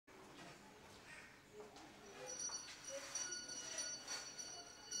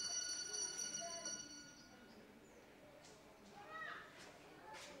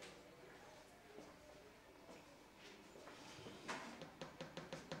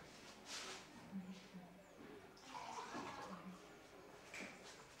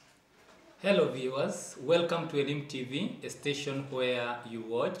Hello viewers, welcome to Elim TV, a station where you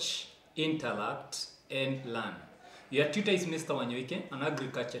watch, interact and learn. Your tutor is Mr. Wanyoike, an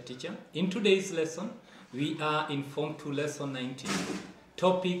agriculture teacher. In today's lesson, we are in Form 2 Lesson 19,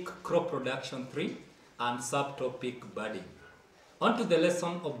 topic Crop Production 3 and subtopic Budding. On to the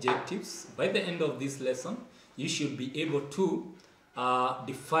lesson objectives. By the end of this lesson, you should be able to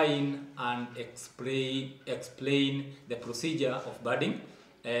define and explain the procedure of budding,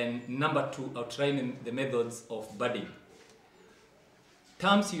 and number 2, outlining the methods of budding.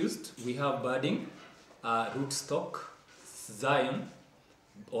 Terms used, we have budding, rootstock, scion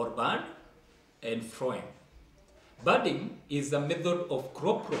or bud, and phloem. Budding is a method of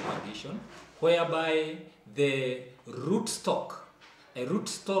crop propagation whereby the rootstock, a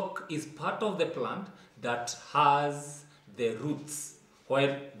rootstock is part of the plant that has the roots,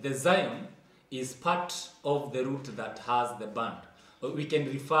 while the scion is part of the root that has the bud. We can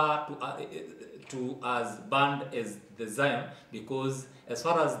refer to as bud as the scion because as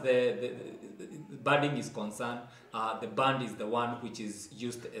far as the budding is concerned, the bud is the one which is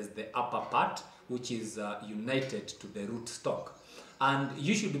used as the upper part, which is united to the rootstock. And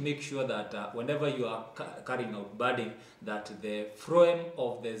you should make sure that whenever you are carrying out budding, that the phloem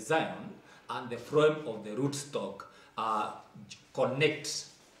of the scion and the phloem of the rootstock connect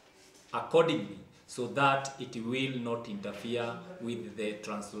accordingly, so that it will not interfere with the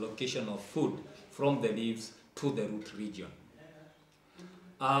translocation of food from the leaves to the root region.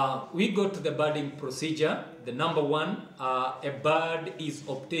 We go to the budding procedure. The number 1, a bud is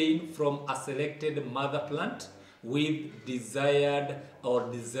obtained from a selected mother plant with desired or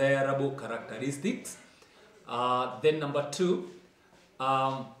desirable characteristics. Then number 2,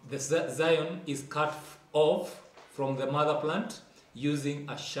 the scion is cut off from the mother plant using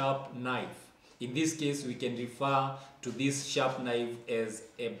a sharp knife. In this case, we can refer to this sharp knife as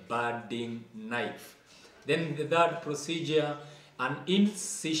a budding knife. Then the third procedure, an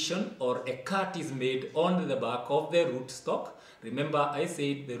incision or a cut is made on the back of the rootstock. Remember, I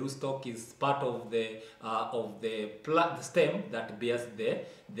said the rootstock is part of the stem that bears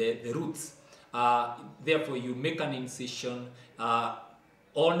the roots. Therefore, you make an incision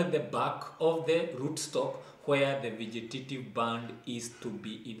on the back of the rootstock where the vegetative bud is to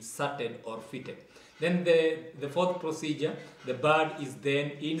be inserted or fitted. Then the fourth procedure, the bud is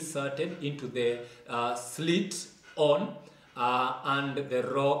then inserted into the slit on and the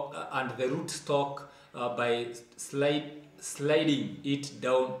rootstock by sliding it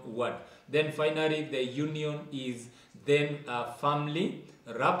downward. Then finally, the union is then firmly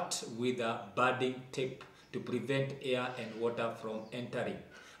wrapped with a budding tape to prevent air and water from entering.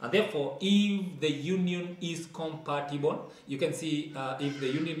 And therefore, if the union is compatible, you can see if the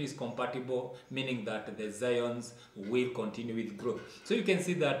union is compatible, meaning that the scions will continue with growth. So you can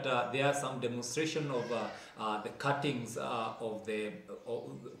see that there are some demonstration of the cuttings of the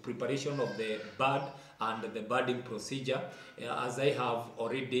preparation of the bud and the budding procedure. As I have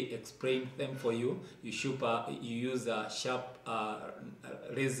already explained them for you, you use a sharp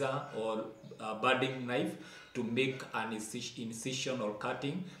razor or budding knife to make an incision or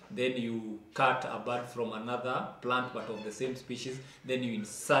cutting. Then you cut a bud from another plant but of the same species. Then you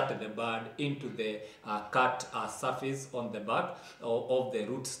insert the bud into the cut surface on the back of the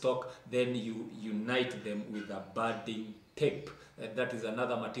rootstock. Then you unite them with a budding tape. That is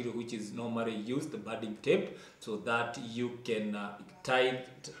another material which is normally used, the budding tape, so that you can tie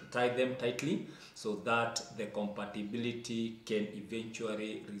them tightly so that the compatibility can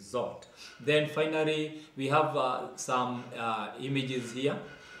eventually result. Then finally, we have some images here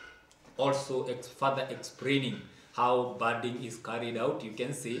also further explaining how budding is carried out. You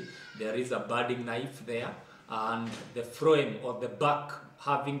can see there is a budding knife there, and the phloem or the back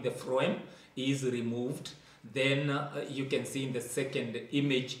having the phloem is removed. Then you can see in the second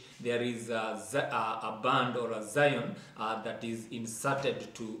image there is a band or a scion that is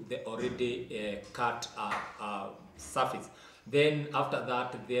inserted to the already cut surface. Then after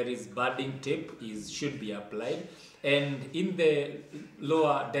that there is budding tape should be applied. And in the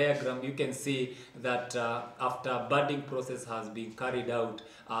lower diagram you can see that after budding process has been carried out,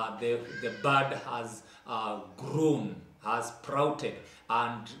 the bud has grown, has sprouted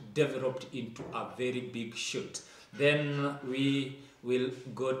and developed into a very big shoot. Then we will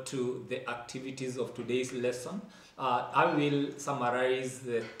go to the activities of today's lesson. I will summarize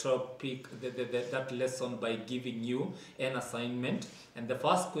the topic, that lesson, by giving you an assignment. And the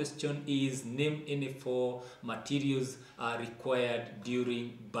first question is, name any 4 materials required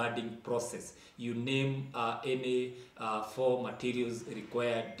during budding process. You name any 4 materials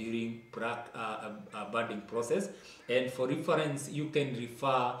required during budding process. And for reference, you can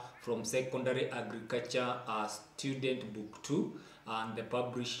refer from Secondary Agriculture Student Book 2, and the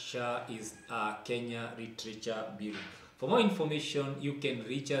publisher is Kenya Literature Bureau. For more information, you can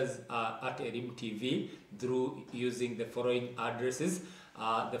reach us at Elimu TV through using the following addresses.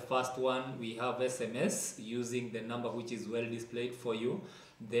 The first one, we have SMS using the number which is well displayed for you.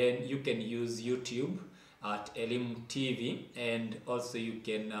 Then you can use YouTube at Elimu TV, and also you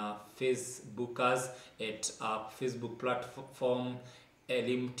can Facebook us at Facebook platform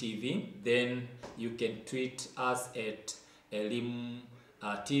Elimu TV. Then you can tweet us at Elimu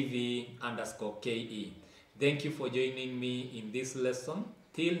TV_KE. Thank you for joining me in this lesson.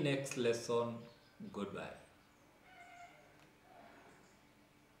 Till next lesson, goodbye.